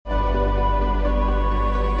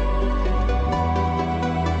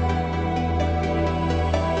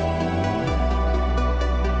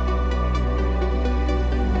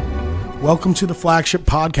Welcome to the Flagship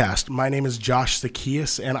podcast. My name is Josh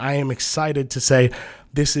Zacchaeus, and I am excited to say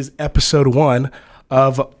this is episode 1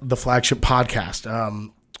 of the Flagship podcast.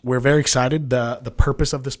 We're very excited. The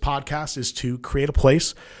purpose of this podcast is to create a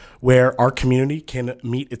place where our community can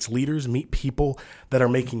meet its leaders, meet people that are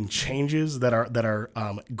making changes, that are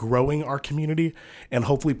growing our community, and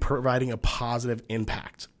hopefully providing a positive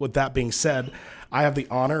impact. With that being said, I have the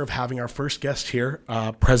honor of having our first guest here,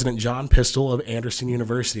 President John Pistole of Anderson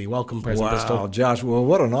University. Welcome, President Pistole. Wow, Josh, well,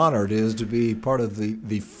 what an honor it is to be part of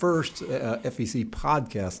the first FEC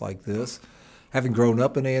podcast like this. Having grown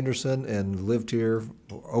up in Anderson and lived here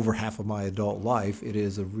over half of my adult life, it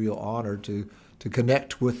is a real honor to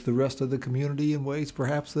connect with the rest of the community in ways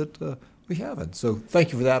perhaps that we haven't. So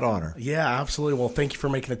thank you for that honor. Yeah, absolutely. Well, thank you for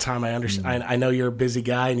making the time. I understand. I know you're a busy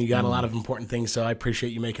guy and you got a lot of important things, so I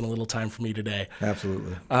appreciate you making a little time for me today.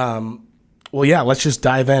 Absolutely. Well, yeah, let's just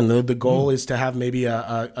dive in. The goal is to have maybe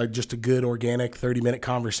just a good organic 30-minute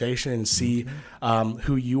conversation and see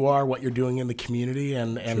who you are, what you're doing in the community,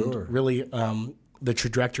 and Sure. really the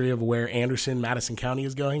trajectory of where Anderson, Madison County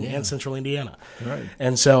is going, and Central Indiana. Right.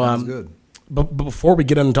 And so, Sounds good. But before we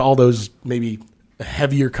get into all those maybe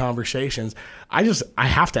heavier conversations, I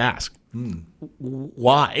have to ask,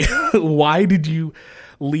 why? Why did you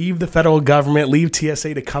leave the federal government, leave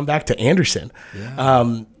TSA to come back to Anderson?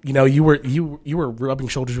 Yeah. You were rubbing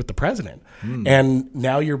shoulders with the president, and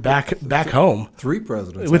now you're back home. 3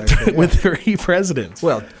 presidents, with 3 presidents.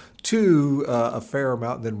 Well, 2 a fair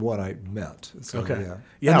amount, and then 1 I met. So, Okay.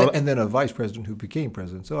 Yeah. And then a vice president who became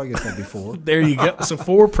president. So I guess that'd be 4. There you go. So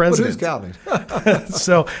 4 presidents. But who's counting?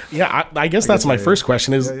 So yeah, I guess that's my first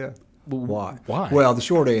question is. Yeah. Why? Why? Well, the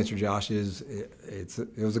short answer, Josh, is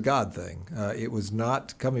it was a God thing. It was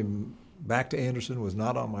not coming back to Anderson, was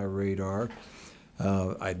not on my radar.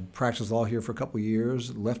 I'd practiced law here for a couple of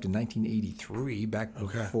years, left in 1983, back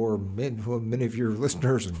before many of your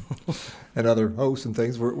listeners and other hosts and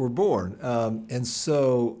things were born. And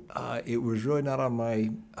so it was really not on my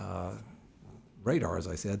radar, as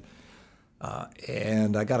I said.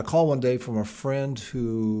 And I got a call one day from a friend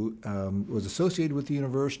who was associated with the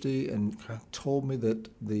university and told me that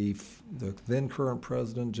the then current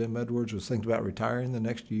president, Jim Edwards, was thinking about retiring the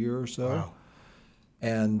next year or so. Wow.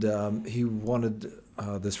 And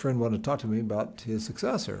this friend wanted to talk to me about his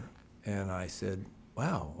successor. And I said,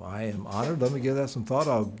 wow, I am honored. Let me give that some thought.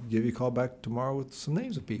 I'll give you a call back tomorrow with some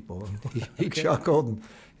names of people. And he chuckled and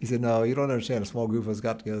he said, no, you don't understand. A small group of us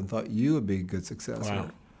got together and thought you would be a good successor. Wow.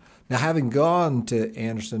 Now, having gone to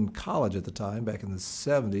Anderson College at the time, back in the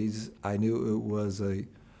 70s, I knew it was a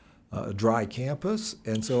dry campus.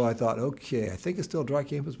 And so I thought, okay, I think it's still a dry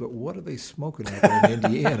campus, but what are they smoking out there in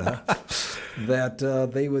Indiana that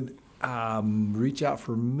they would reach out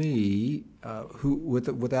for me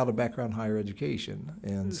without a background in higher education?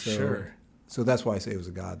 And so that's why I say it was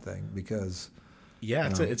a God thing, because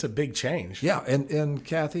it's a big change. Yeah, and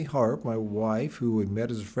Kathy Harp, my wife, who we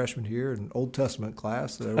met as a freshman here in Old Testament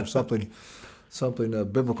class, there was something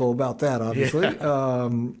biblical about that, obviously. Yeah.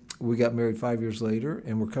 We got married 5 years later,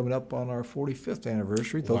 and we're coming up on our 45th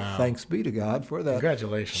anniversary. So thanks be to God for that.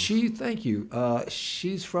 Congratulations. Thank you.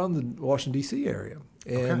 She's from the Washington, D.C. area.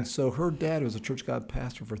 And so her dad was a church God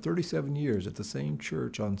pastor for 37 years at the same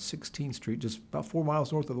church on 16th Street, just about 4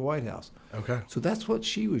 miles north of the White House. Okay. So that's what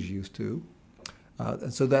she was used to.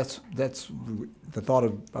 And so that's the thought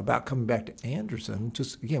about coming back to Anderson,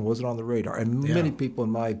 just, again, wasn't on the radar. And many people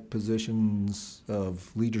in my positions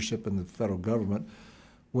of leadership in the federal government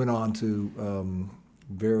went on to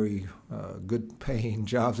very good-paying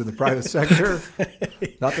jobs in the private sector.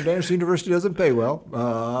 Not that Anderson University doesn't pay well,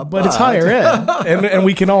 but it's higher ed, and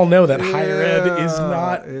we can all know that higher ed is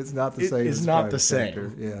not. It's not the same. It's not the same.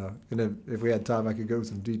 Sector. Yeah, and if we had time, I could go into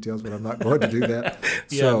some details, but I'm not going to do that.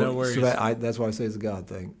 No worries. So that's why I say it's a God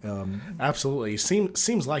thing. Absolutely,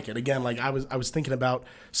 seems like it. Again, like I was thinking about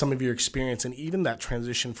some of your experience, and even that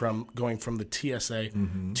transition from going from the TSA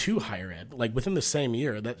to higher ed, like within the same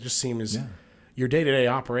year, that just seems. Yeah. Your day-to-day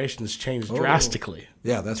operations changed drastically.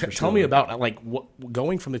 Yeah, that's for sure. Tell me about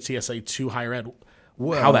going from the TSA to higher ed.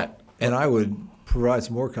 How that? And I would provide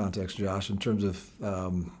some more context, Josh, in terms of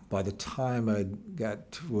by the time I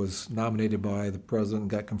was nominated by the president and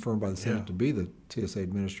got confirmed by the Senate to be the TSA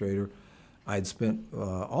administrator, I'd spent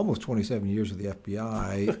almost 27 years with the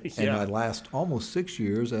FBI, and my last almost 6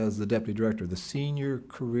 years as the deputy director, the senior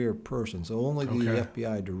career person. So only the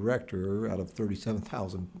FBI director out of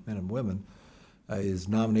 37,000 men and women is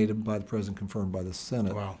nominated by the president, confirmed by the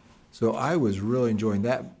Senate. Wow. So I was really enjoying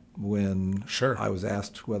that when Sure. I was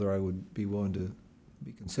asked whether I would be willing to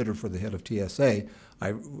be considered for the head of TSA.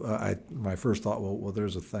 My first thought, well,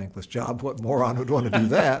 there's a thankless job. What moron would want to do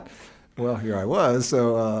that? Well, here I was.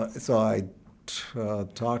 So I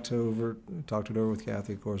talked it over with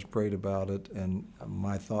Kathy, of course, prayed about it, and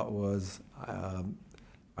my thought was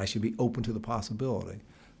I should be open to the possibility.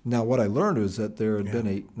 Now, what I learned was that there had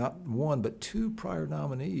been not one but two prior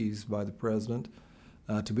nominees by the president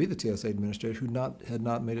to be the TSA administrator who had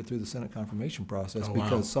not made it through the Senate confirmation process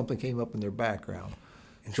because something came up in their background.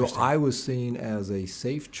 So I was seen as a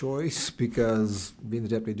safe choice because being the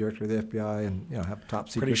deputy director of the FBI and have top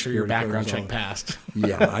secret. Pretty sure your background check passed.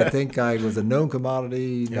 Yeah, I think I was a known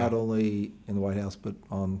commodity not only in the White House but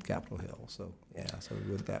on Capitol Hill. So so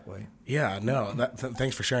we went that way. Yeah, no.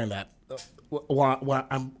 Thanks for sharing that. Well,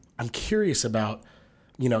 I'm curious about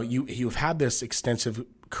you've had this extensive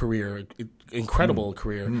career, incredible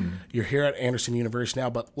career. You're here at Anderson University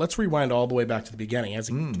now, but let's rewind all the way back to the beginning. As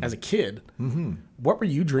a kid, what were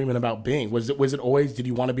you dreaming about being? Was it always? Did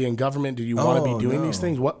you want to be in government? Did you want to be doing these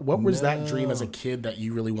things? What was that dream as a kid that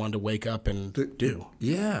you really wanted to wake up and do?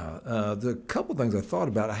 Yeah, the couple things I thought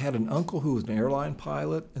about. I had an uncle who was an airline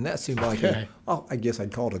pilot, and that seemed like I guess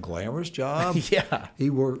I'd call it a glamorous job. Yeah,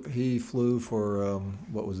 he flew for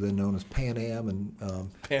what was then known as Pan Am,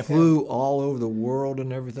 and flew all over the world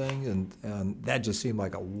and everything, and that just seemed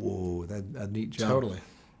like a neat job. Totally.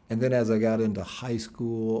 And then as I got into high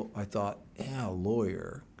school, I thought,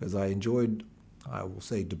 lawyer, because I enjoyed, I will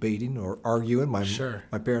say, debating or arguing. My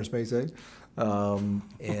parents may say,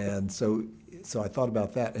 and so I thought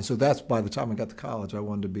about that. And so that's by the time I got to college, I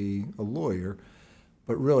wanted to be a lawyer,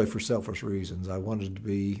 but really for selfish reasons. I wanted to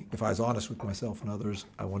be, if I was honest with myself and others,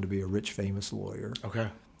 I wanted to be a rich, famous lawyer. Okay.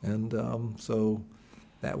 And so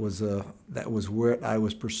that was what I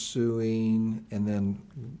was pursuing, and then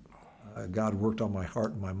God worked on my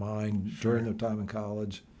heart and my mind during the time in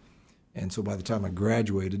college. And so by the time I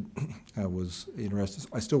graduated, I was interested.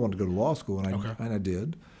 I still wanted to go to law school, and I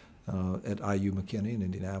did at IU McKinney in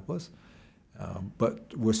Indianapolis,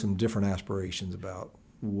 but with some different aspirations about,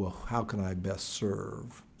 how can I best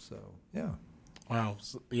serve? So, yeah. Wow.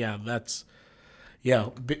 So,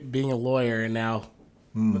 being a lawyer and now,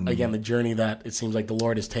 again, the journey that it seems like the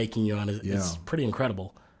Lord is taking you on is pretty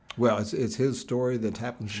incredible. Well, it's his story that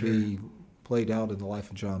happens to be played out in the life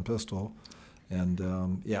of John Pistole. And,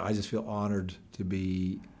 I just feel honored to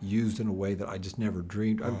be used in a way that I just never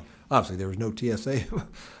dreamed. Obviously, there was no TSA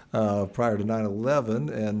prior to 9/11.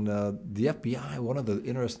 And the FBI, one of the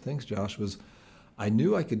interesting things, Josh, was I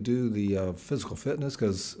knew I could do the physical fitness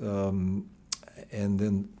because, and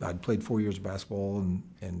then I'd played 4 years of basketball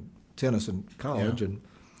and tennis in college. And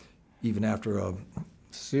even after a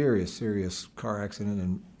serious car accident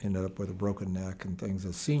and ended up with a broken neck and things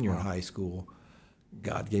as senior in high school,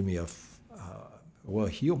 God gave me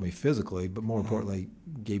healed me physically, but more importantly,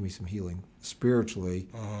 gave me some healing spiritually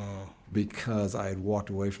because I had walked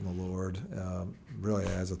away from the Lord really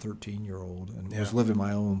as a 13-year-old and was living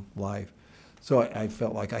my own life. So I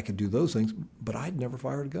felt like I could do those things, but I'd never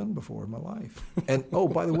fired a gun before in my life. And,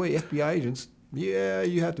 by the way, FBI agents,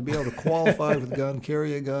 you have to be able to qualify with a gun,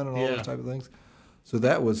 carry a gun, and all those type of things. So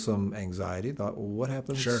that was some anxiety. Thought, well, what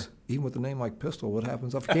happens, even with a name like Pistole, what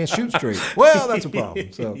happens if I can't shoot straight? Well, that's a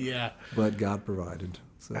problem. So, but God provided.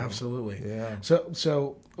 So, absolutely. Yeah.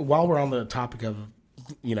 So while we're on the topic of,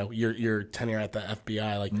 your tenure at the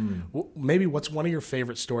FBI, maybe what's one of your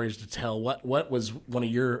favorite stories to tell? What was one of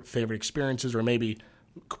your favorite experiences, or maybe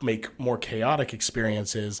make more chaotic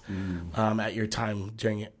experiences at your time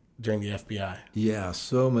during the FBI? Yeah,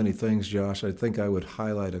 so many things, Josh. I think I would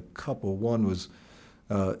highlight a couple. One was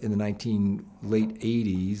in the late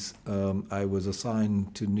 80s, I was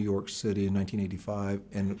assigned to New York City in 1985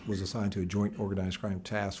 and was assigned to a joint organized crime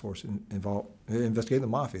task force involved investigating the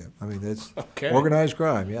mafia. I mean, it's organized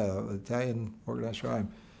crime, Italian organized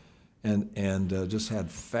crime. And just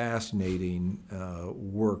had fascinating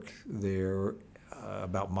work there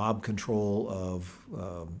about mob control of,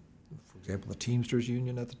 for example, the Teamsters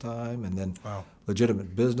Union at the time, and then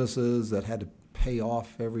legitimate businesses that had to pay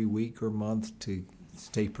off every week or month to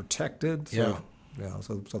stay protected. So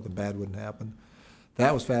something bad wouldn't happen.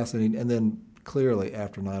 That was fascinating. And then clearly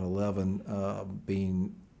after 9/11,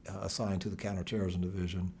 being assigned to the counterterrorism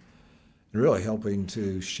division, and really helping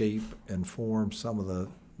to shape and form some of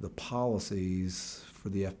the policies for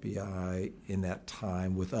the FBI in that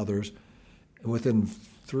time with others. And within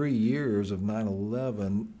 3 years of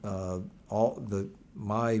 9/11,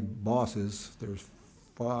 my bosses, there's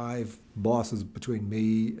 5 bosses between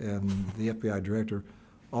me and the FBI director,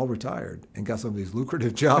 all retired and got some of these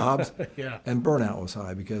lucrative jobs. And burnout was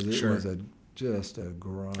high because it was just a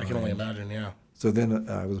grind. I can only imagine, So then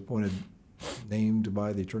I was named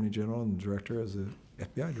by the Attorney General and the director as the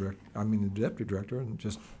FBI director, the deputy director, and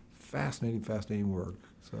just fascinating work.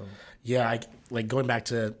 So Yeah, like going back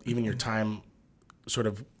to even your time sort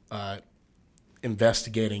of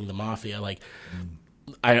investigating the mafia, like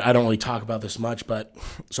I don't really talk about this much, but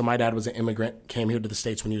so my dad was an immigrant, came here to the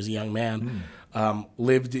States when he was a young man,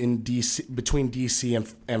 lived in DC, between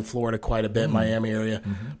DC and Florida quite a bit, Miami area.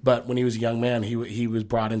 But when he was a young man, he was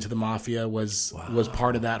brought into the mafia, was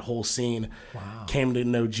part of that whole scene, came to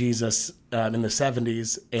know Jesus in the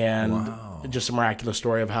 70s, and just a miraculous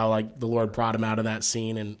story of how like the Lord brought him out of that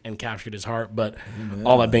scene and captured his heart. But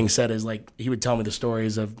all that being said is like he would tell me the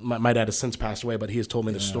stories of, my dad has since passed away, but he has told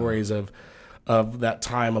me the stories of that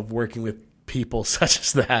time of working with people such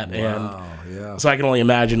as that. And so I can only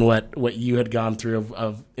imagine what you had gone through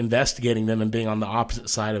of investigating them and being on the opposite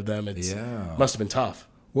side of them. It must have been tough.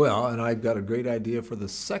 Well, and I've got a great idea for the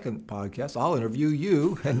second podcast. I'll interview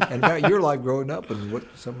you and about your life growing up and what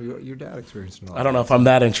some of your dad experienced. I don't know if I'm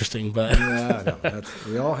that interesting, but no,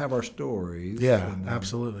 we all have our stories. Yeah, and,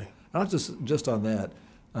 absolutely. Not just on that.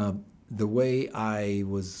 The way I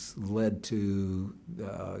was led to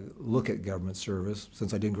look at government service,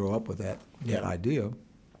 since I didn't grow up with that idea,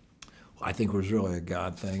 I think was really a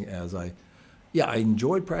God thing. I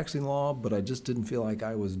enjoyed practicing law, but I just didn't feel like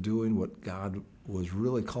I was doing what God was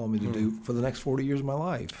really calling me to do for the next 40 years of my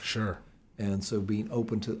life. Sure. And so being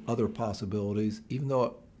open to other possibilities, even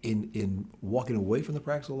though in walking away from the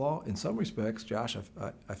practice of law, in some respects, Josh,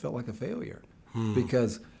 I felt like a failure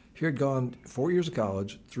because here I'd gone 4 years of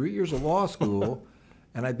college, 3 years of law school,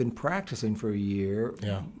 and I'd been practicing for a year.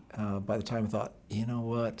 Yeah. By the time I thought, you know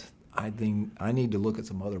what, I think I need to look at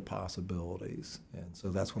some other possibilities. And so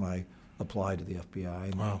that's when I applied to the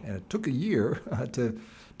FBI. And it took a year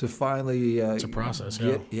to finally it's a process.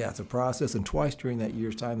 It's a process. And twice during that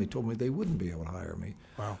year's time, they told me they wouldn't be able to hire me.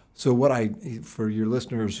 Wow. So for your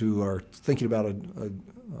listeners who are thinking about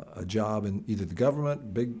a job in either the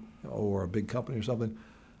government, or a big company or something,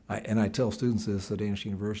 I tell students this at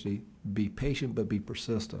Anderson University: be patient, but be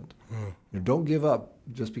persistent. Don't give up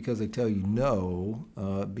just because they tell you no,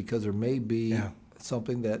 because there may be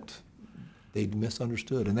something that they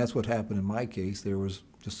misunderstood. And that's what happened in my case. There was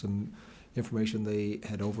just some information they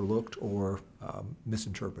had overlooked or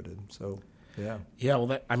misinterpreted. So, yeah. Yeah, well,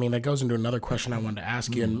 that goes into another question I wanted to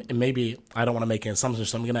ask you, and maybe I don't want to make an assumption,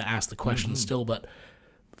 so I'm going to ask the question still, but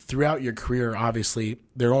throughout your career, obviously,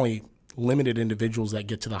 there are only limited individuals that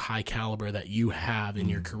get to the high caliber that you have in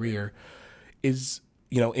your career. Is,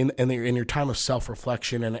 in your time of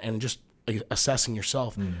self-reflection and just assessing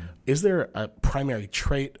yourself, is there a primary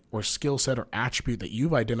trait or skill set or attribute that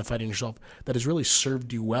you've identified in yourself that has really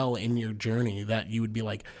served you well in your journey, that you would be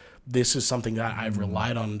like, this is something that I've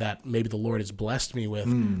relied on, that maybe the Lord has blessed me with,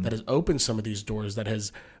 that has opened some of these doors, that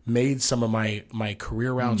has made some of my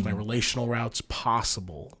career routes, my relational routes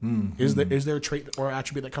possible? Is there a trait or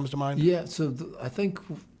attribute that comes to mind? Yeah, so I think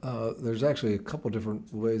there's actually a couple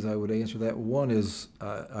different ways I would answer that. One is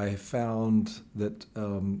I have found that,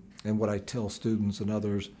 and what I tell students and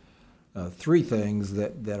others, three things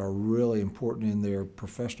that are really important in their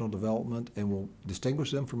professional development and will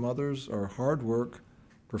distinguish them from others are hard work,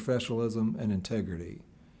 professionalism, and integrity.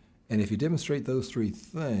 And if you demonstrate those three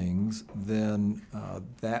things, then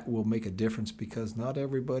that will make a difference, because not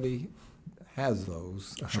everybody has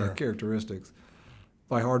those characteristics.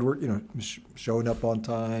 By hard work, showing up on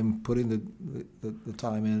time, putting the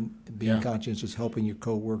time in, being conscientious, helping your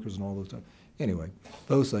coworkers, and all those stuff. Anyway,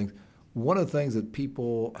 those things. One of the things that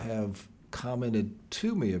people have commented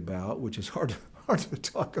to me about, which is hard to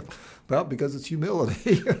talk about because it's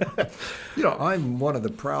humility. I'm one of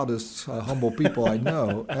the proudest, humble people I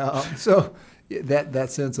know. So that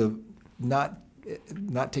sense of not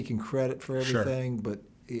taking credit for everything, but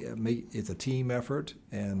it's a team effort,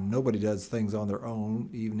 and nobody does things on their own,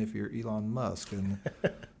 even if you're Elon Musk, and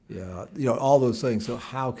all those things. So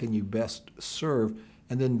how can you best serve,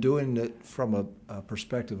 and then doing it from a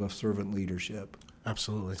perspective of servant leadership?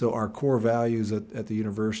 Absolutely. So our core values at the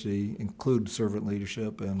university include servant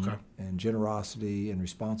leadership and generosity and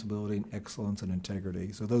responsibility and excellence and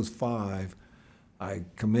integrity. So those five I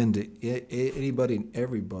commend to anybody and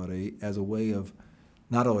everybody as a way of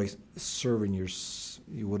not only serving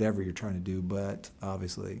whatever you're trying to do, but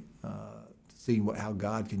obviously seeing how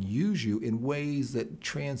God can use you in ways that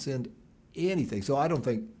transcend anything. So I don't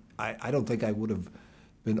think I would have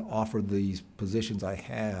been offered these positions I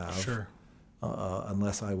have. Sure.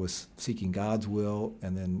 Unless I was seeking God's will,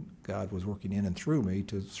 and then God was working in and through me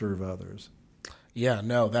to serve others.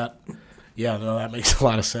 That makes a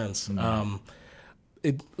lot of sense.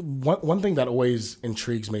 One thing that always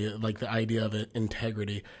intrigues me, like the idea of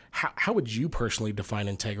integrity. How would you personally define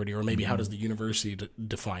integrity, or maybe how does the university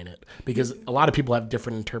define it? Because a lot of people have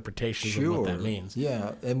different interpretations of what that means.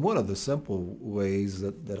 Yeah, and one of the simple ways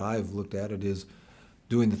that I've looked at it is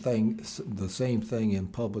doing the same thing in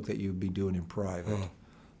public that you'd be doing in private.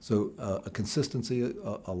 So a consistency,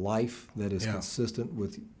 a life that is consistent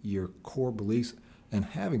with your core beliefs, and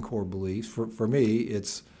having core beliefs. For me,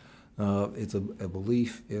 it's a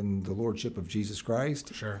belief in the Lordship of Jesus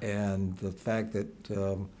Christ, and the fact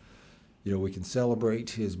that we can celebrate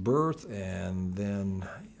His birth, and then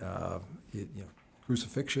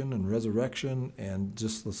crucifixion and resurrection, and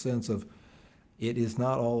just the sense of it is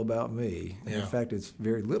not all about me. In fact, it's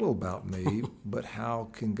very little about me, but how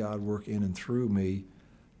can God work in and through me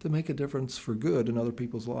to make a difference for good in other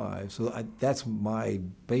people's lives? So that's my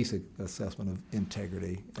basic assessment of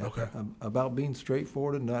integrity. Okay. About being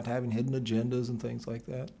straightforward and not having hidden agendas and things like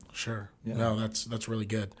that. Sure. Yeah. No, that's really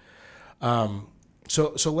good.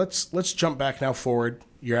 So let's jump back now forward.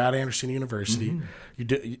 You're at Anderson University.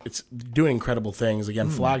 It's doing incredible things. Again,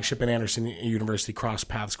 Flagship and Anderson University cross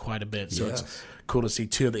paths quite a bit. So it's cool to see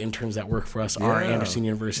two of the interns that work for us are Anderson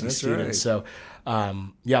University students. Right. So,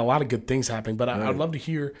 a lot of good things happening. But I'd love to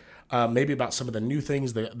hear maybe about some of the new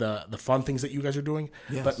things, the fun things that you guys are doing.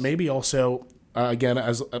 Yes. But maybe also, again,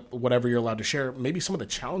 as whatever you're allowed to share, maybe some of the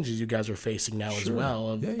challenges you guys are facing now as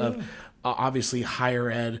well. Of obviously,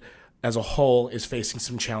 higher ed as a whole is facing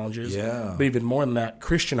some challenges. Yeah. But even more than that,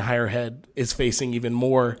 Christian higher ed is facing even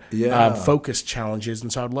more focused challenges.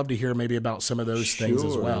 And so I'd love to hear maybe about some of those things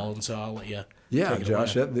as well. And so I'll let you take it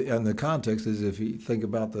Josh, and the context is, if you think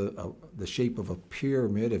about the shape of a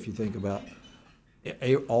pyramid, if you think about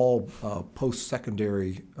all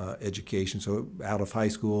post-secondary education, so out of high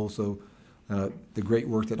school, so the great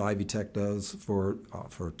work that Ivy Tech does for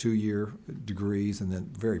 2-year degrees, and then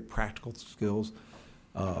very practical skills,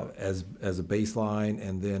 as a baseline,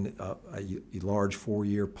 and then a large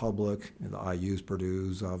 4-year public, and the IUs,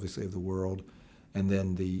 Purdue's, obviously, of the world, and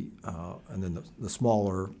then the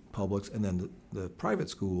smaller publics, and then the private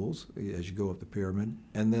schools as you go up the pyramid,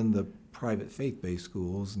 and then the private faith-based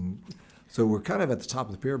schools, and so we're kind of at the top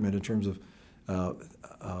of the pyramid in terms of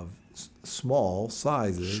small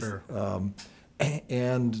sizes. Sure.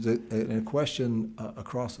 And a question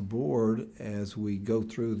across the board as we go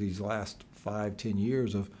through these last 5-10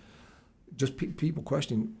 years of just people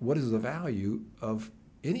questioning what is the value of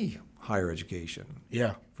any higher education.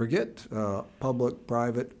 Yeah. Forget public,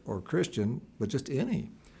 private, or Christian, but just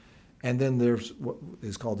any. And then there's what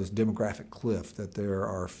is called this demographic cliff, that there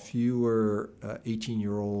are fewer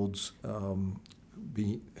 18-year-olds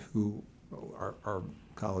who are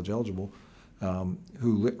college eligible,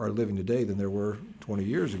 who are living today than there were 20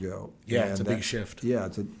 years ago. Yeah, and it's a big shift. Yeah,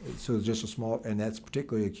 so it's just a small, and that's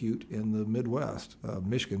particularly acute in the Midwest,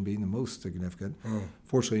 Michigan being the most significant.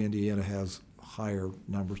 Fortunately, Indiana has higher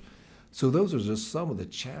numbers. So those are just some of the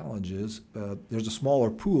challenges. There's a smaller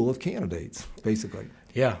pool of candidates, basically.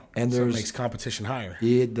 Yeah, and so it makes competition higher.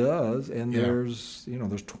 It does, and there's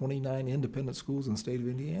 29 independent schools in the state of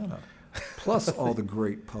Indiana, plus all the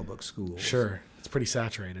great public schools. Sure. It's pretty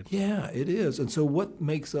saturated. Yeah, it is. And so what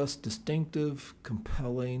makes us distinctive,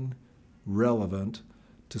 compelling, relevant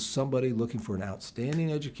to somebody looking for an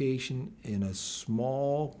outstanding education in a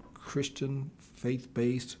small Christian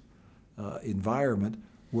faith-based environment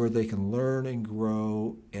where they can learn and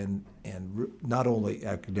grow and not only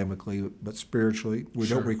academically but spiritually? We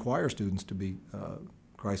don't require students to be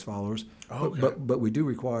Christ followers, but we do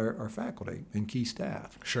require our faculty and key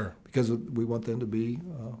staff. Sure. Because we want them to be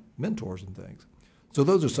mentors and things. So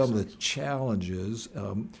those are some of the challenges.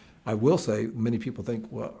 I will say, many people think,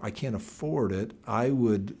 well, I can't afford it. I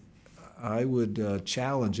would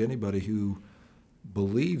challenge anybody who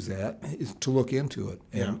believes that is to look into it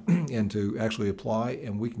and to actually apply.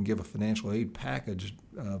 And we can give a financial aid package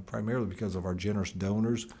primarily because of our generous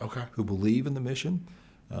donors who believe in the mission.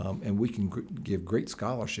 And we can give great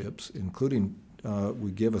scholarships, including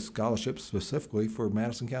we give a scholarship specifically for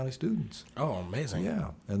Madison County students. Oh, amazing.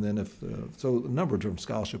 Yeah. And then so a number of different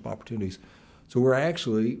scholarship opportunities. So we're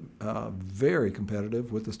actually very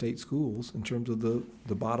competitive with the state schools in terms of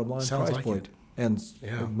the bottom line price point. And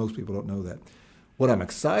most people don't know that. What I'm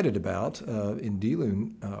excited about in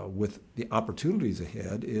dealing with the opportunities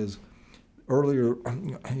ahead is earlier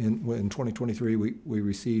in 2023, we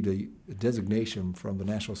received a designation from the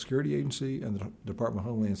National Security Agency and the Department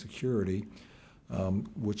of Homeland Security,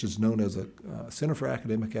 which is known as a Center for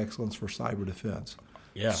Academic Excellence for Cyber Defense.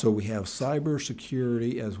 Yeah. So we have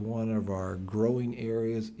cybersecurity as one of our growing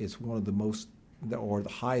areas. It's one of the most, or the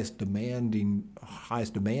highest demand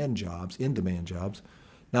jobs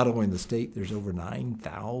not only in the state, there's over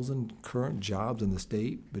 9,000 current jobs in the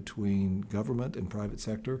state between government and private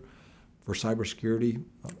sector for cybersecurity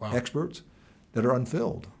experts that are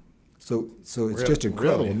unfilled. So it's just an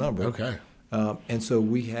incredible number. Okay. And so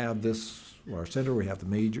we have our center, we have the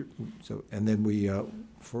major, and then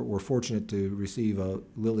we're fortunate to receive a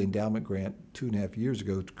Lilly Endowment grant 2.5 years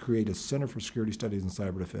ago to create a Center for Security Studies in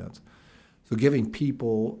Cyber Defense. So giving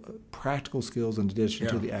people practical skills in addition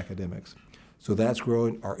to the academics. So that's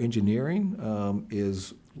growing. Our engineering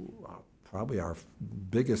is probably our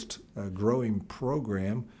biggest growing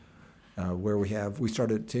program, where we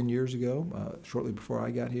started 10 years ago, shortly before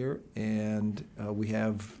I got here, and we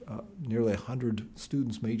have nearly 100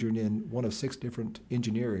 students majoring in one of 6 different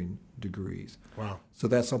engineering degrees. Wow. So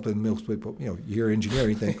that's something most people, you hear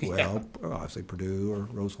engineering, think, well, obviously Purdue or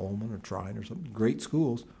Rose-Hulman or Trine or something, great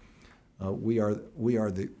schools. We are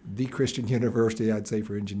the Christian university, I'd say,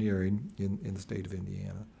 for engineering in the state of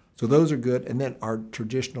Indiana. So those are good. And then our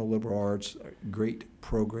traditional liberal arts, great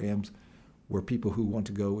programs where people who want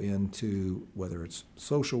to go into, whether it's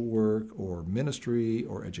social work or ministry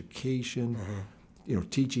or education,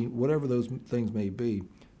 teaching, whatever those things may be,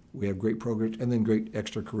 we have great programs. And then great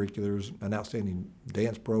extracurriculars, an outstanding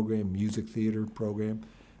dance program, music theater program.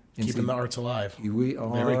 Keeping the arts alive. We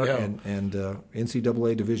are, there we go. And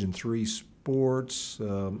NCAA Division III sports,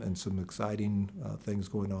 and some exciting things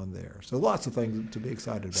going on there. So lots of things to be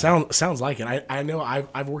excited about. Sounds like it. I know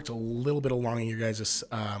I've worked a little bit along in your guys'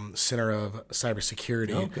 Center of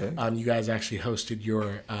Cybersecurity. Okay. You guys actually hosted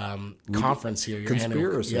your conference here. Your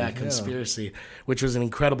Conspiracy. Annual, Conspiracy, which was an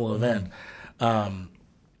incredible event.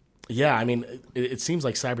 Yeah, I mean, it seems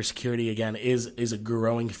like cybersecurity, again, is a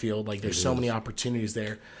growing field. Like, there's so many opportunities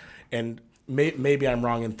there. And maybe I'm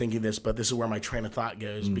wrong in thinking this, but this is where my train of thought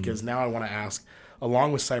goes, because now I want to ask,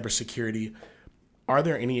 along with cybersecurity, are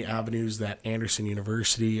there any avenues that Anderson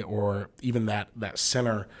University or even that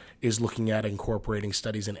center is looking at incorporating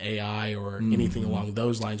studies in AI or anything along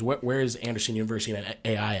those lines? Where is Anderson University and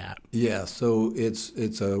AI at? Yeah, so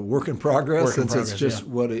it's a work in progress, it's just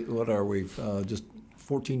what are we just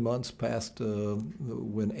 14 months past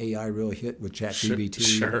when AI really hit with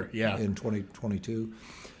ChatGPT in 2022.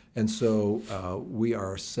 And so we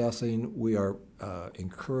are assessing, we are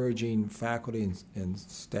encouraging faculty and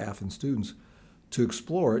staff and students to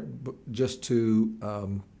explore it, but just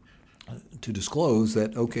to disclose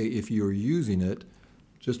that, okay, if you're using it,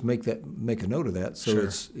 just make a note of that. So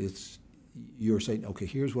it's you're saying, okay,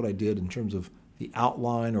 here's what I did in terms of the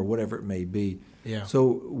outline or whatever it may be. Yeah.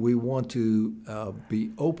 So we want to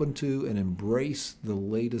be open to and embrace the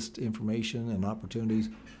latest information and opportunities,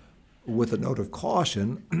 with a note of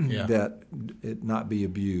caution that it not be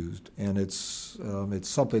abused. And it's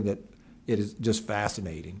something that it is just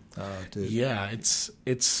fascinating. It's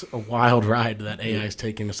a wild ride that AI is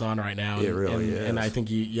taking us on right now. It really is. And I think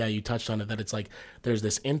you touched on it, that it's like there's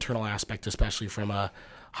this internal aspect, especially from a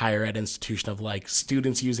higher ed institution, of like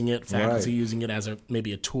students using it, faculty using it as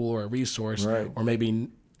maybe a tool or a resource, or maybe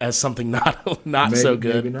as something not so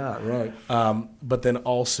good. Maybe not, right. But then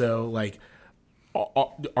also, like,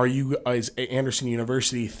 are you, as Anderson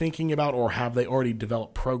University, thinking about, or have they already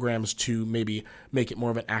developed programs to maybe make it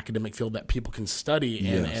more of an academic field that people can study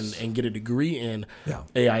and get a degree in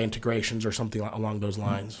AI integrations or something along those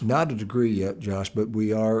lines? Not a degree yet, Josh, but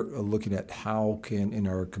we are looking at how can, in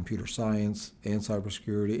our computer science and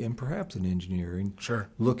cybersecurity and perhaps in engineering,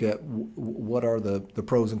 look at what are the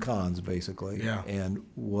pros and cons, basically, and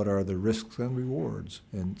what are the risks and rewards,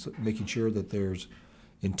 and so making sure that there's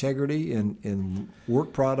integrity in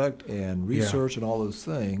work product and research and all those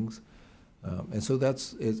things. And so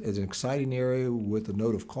it's an exciting area with a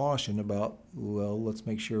note of caution about, well, let's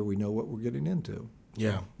make sure we know what we're getting into.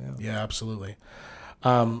 Yeah, absolutely.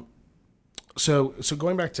 So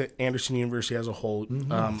going back to Anderson University as a whole,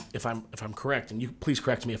 if I'm correct, and you please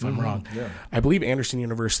correct me if I'm wrong, I believe Anderson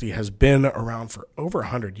University has been around for over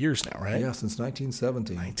 100 years now, right? Yeah, since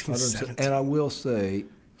 1917. And I will say,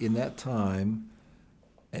 in that time,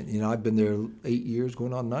 and I've been there 8 years,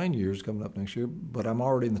 going on 9 years, coming up next year. But I'm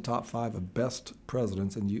already in the top 5 of best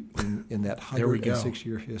presidents in that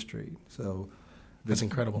 106-year history. So that's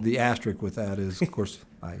incredible. The asterisk with that is, of course,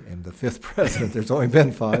 I am the 5th president. There's only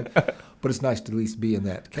been 5, but it's nice to at least be in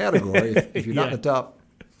that category. If you're not in the top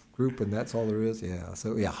group, and that's all there is,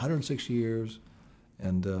 So 106 years.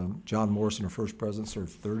 And John Morrison, our first president,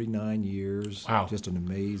 served 39 years. Wow, just an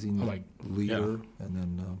amazing leader. And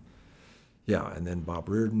then. And then Bob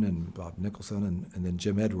Reardon and Bob Nicholson and then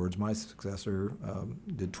Jim Edwards, my successor,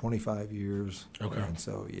 did 25 years. Okay. And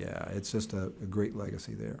so, it's just a great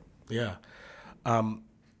legacy there. Yeah.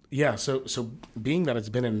 Yeah, so being that it's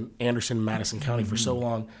been in Anderson, Madison County for so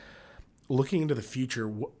long, looking into the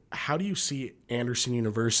future, how do you see Anderson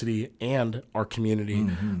University and our community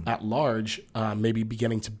at large maybe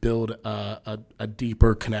beginning to build a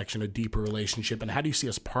deeper connection, a deeper relationship, and how do you see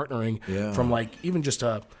us partnering from like even just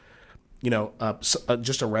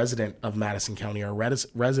just a resident of Madison County or a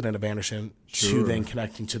resident of Anderson to then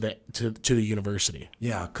connecting to the university?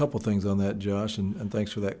 Yeah, a couple things on that, Josh, and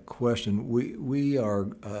thanks for that question. We are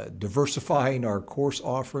diversifying our course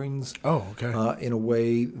offerings in a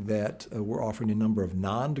way that we're offering a number of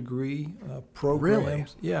non-degree programs. Really?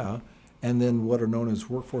 Yeah, and then what are known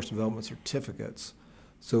as workforce development certificates.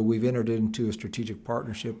 So we've entered into a strategic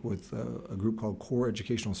partnership with a group called Core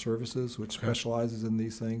Educational Services, which specializes in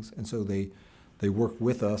these things. And so they work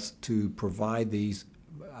with us to provide these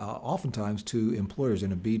oftentimes to employers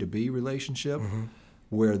in a B2B relationship,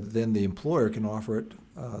 where then the employer can offer it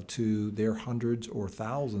to their hundreds or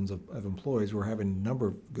thousands of employees. We're having a number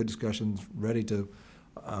of good discussions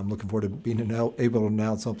I'm looking forward to being able to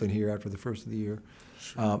announce something here after the first of the year.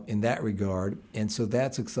 In that regard, and so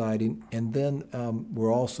that's exciting. And then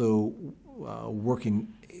we're also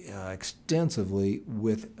working extensively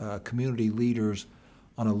with community leaders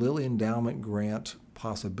on a Lilly Endowment grant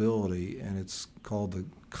possibility, and it's called the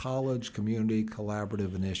College Community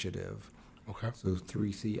Collaborative Initiative. Okay. So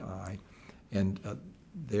 3CI, and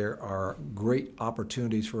there are great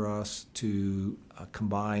opportunities for us to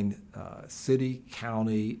combine city,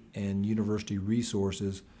 county, and university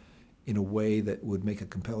resources in a way that would make a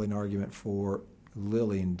compelling argument for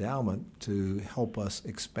Lilly Endowment to help us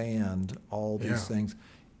expand all these things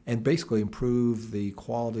and basically improve the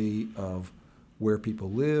quality of where people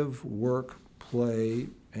live, work, play,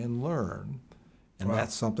 and learn. And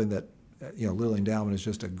that's something that, Lilly Endowment is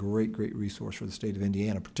just a great, great resource for the state of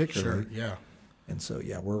Indiana particularly. Sure, yeah. And so,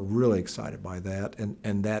 we're really excited by that.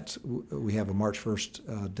 And that's, we have a March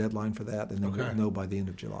 1st deadline for that, and then we'll know by the end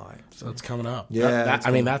of July. So it's coming up. Yeah.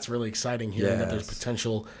 That's really exciting hearing that there's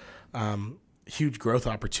potential huge growth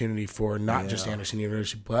opportunity for not just Anderson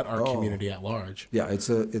University, but our community at large. Yeah, it's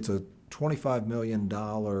a $25 million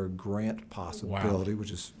grant possibility,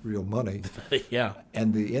 which is real money. Yeah.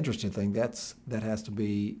 And the interesting thing, that has to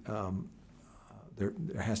be, there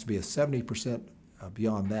has to be a 70%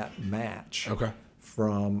 beyond that match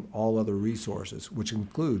from all other resources, which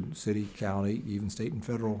include city, county, even state and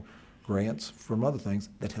federal grants from other things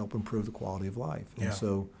that help improve the quality of life. Yeah. And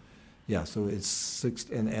so, so it's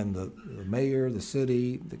and the mayor, the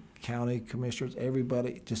city, the county commissioners,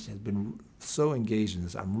 everybody just has been so engaged in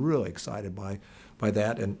this. I'm really excited by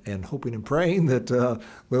that, and hoping and praying that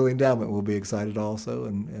Lilly Endowment will be excited also,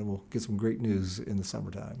 and we'll get some great news in the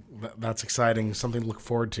summertime. That's exciting, something to look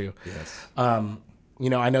forward to. Yes.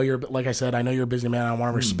 I know like I said, I know you're a busy man. I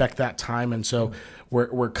want to respect that time. And so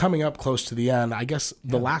we're coming up close to the end. I guess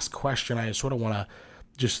the last question I sort of want to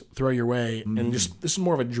just throw your way, and this is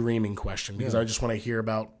more of a dreaming question, because I just want to hear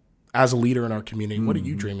about, as a leader in our community, what are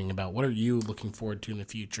you dreaming about? What are you looking forward to in the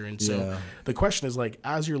future? And so the question is, like,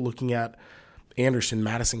 as you're looking at Anderson,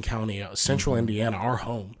 Madison County, Central Indiana, our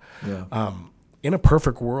home, in a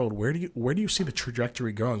perfect world, where do you see the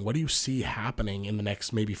trajectory going? What do you see happening in the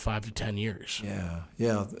next maybe 5 to 10 years?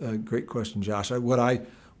 Great question, Josh. What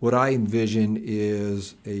I envision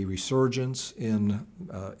is a resurgence in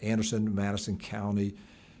Anderson, Madison County,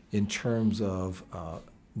 in terms of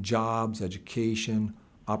jobs, education,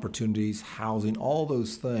 opportunities, housing, all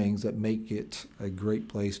those things that make it a great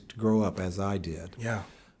place to grow up, as I did. Yeah.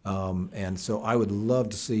 And so I would love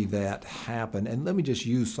to see that happen. And let me just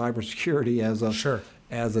use cybersecurity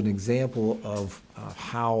as an example of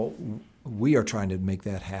how we are trying to make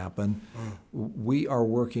that happen. We are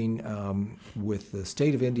working with the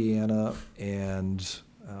state of Indiana and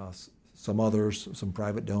some others, some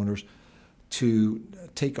private donors, to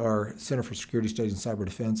take our Center for Security Studies and Cyber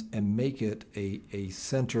Defense and make it a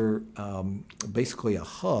center, basically a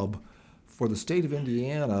hub for the state of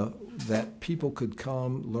Indiana, that people could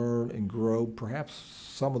come, learn, and grow. Perhaps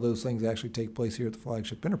some of those things actually take place here at the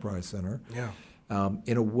Flagship Enterprise Center.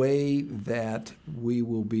 In a way that we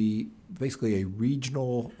will be basically a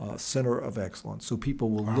regional center of excellence. So people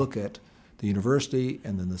will look at the university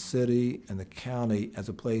and then the city and the county as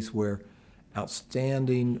a place where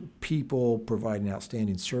outstanding people providing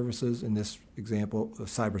outstanding services, in this example of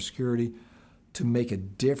cybersecurity, to make a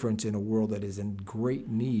difference in a world that is in great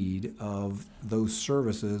need of those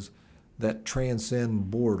services that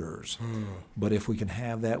transcend borders. But if we can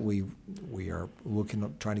have that, we are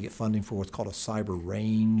trying to get funding for what's called a cyber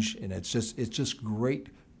range, and it's just great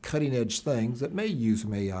cutting edge things that may use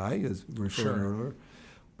some AI, as we referred earlier.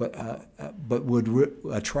 but would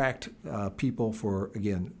attract people for,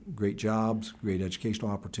 again, great jobs, great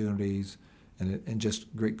educational opportunities, and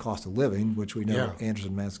just great cost of living, which we know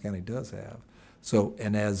Anderson, Madison County does have. So,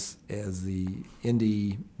 and as the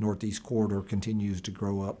Indy Northeast corridor continues to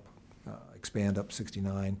grow up, expand up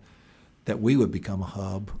 69, that we would become a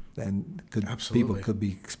hub, and people could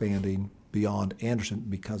be expanding beyond Anderson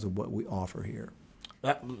because of what we offer here.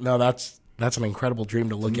 That's an incredible dream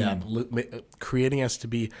to look at, creating us to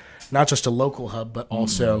be not just a local hub, but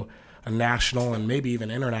also a national and maybe even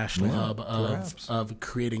international hub of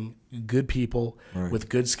creating good people with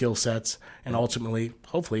good skill sets, and ultimately,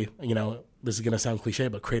 hopefully, this is going to sound cliche,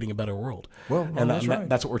 but creating a better world. Well, that's right.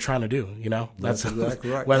 That's what we're trying to do. That's exactly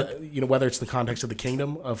right. Whether it's the context of the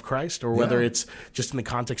kingdom of Christ or whether it's just in the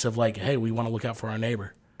context of like, hey, we want to look out for our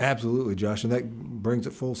neighbor. Absolutely, Josh, and that brings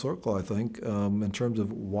it full circle, I think, in terms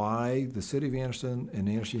of why the city of Anderson and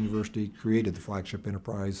Anderson University created the Flagship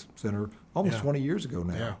Enterprise Center almost 20 years ago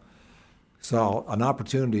now. Yeah. So an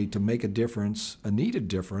opportunity to make a difference, a needed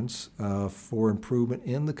difference for improvement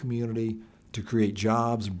in the community, to create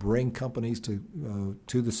jobs, bring companies to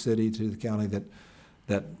the city, to the county that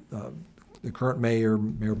the current Mayor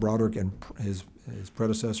Broderick, and his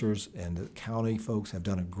predecessors and the county folks have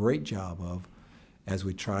done a great job of, as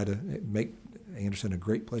we try to make Anderson a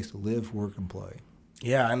great place to live, work, and play.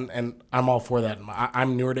 Yeah, and I'm all for that.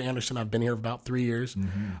 I'm newer to Anderson. I've been here about 3 years.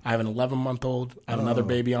 Mm-hmm. I have an 11-month-old. I have another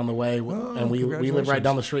baby on the way, and we live right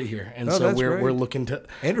down the street here. And so we're looking to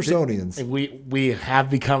Andersonians. We have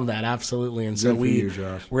become that, absolutely. And so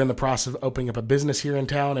we're in the process of opening up a business here in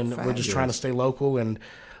town, and we're just trying to stay local. And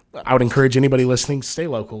I would encourage anybody listening, stay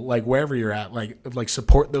local, like wherever you're at, like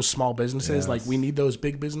support those small businesses. Yes. Like we need those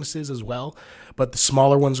big businesses as well, but the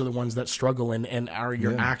smaller ones are the ones that struggle and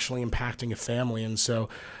you're actually impacting a family. And so,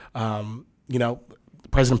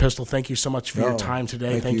 President Pistole, thank you so much for your time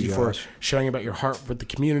today. Thank you for sharing about your heart with the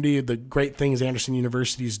community, the great things Anderson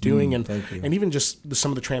University is doing, and even just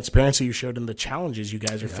some of the transparency you showed and the challenges you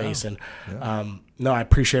guys are facing. I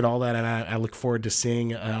appreciate all that, and I look forward to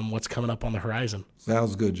seeing what's coming up on the horizon.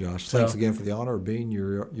 Sounds good, Josh. Thanks again for the honor of being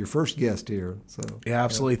your first guest here. Yeah,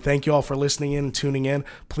 absolutely. Thank you all for listening in, tuning in.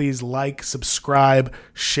 Please like, subscribe,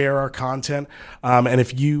 share our content. And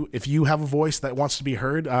if you have a voice that wants to be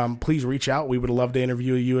heard, please reach out. We would love to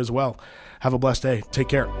interview you as well. Have a blessed day. Take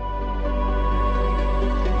care.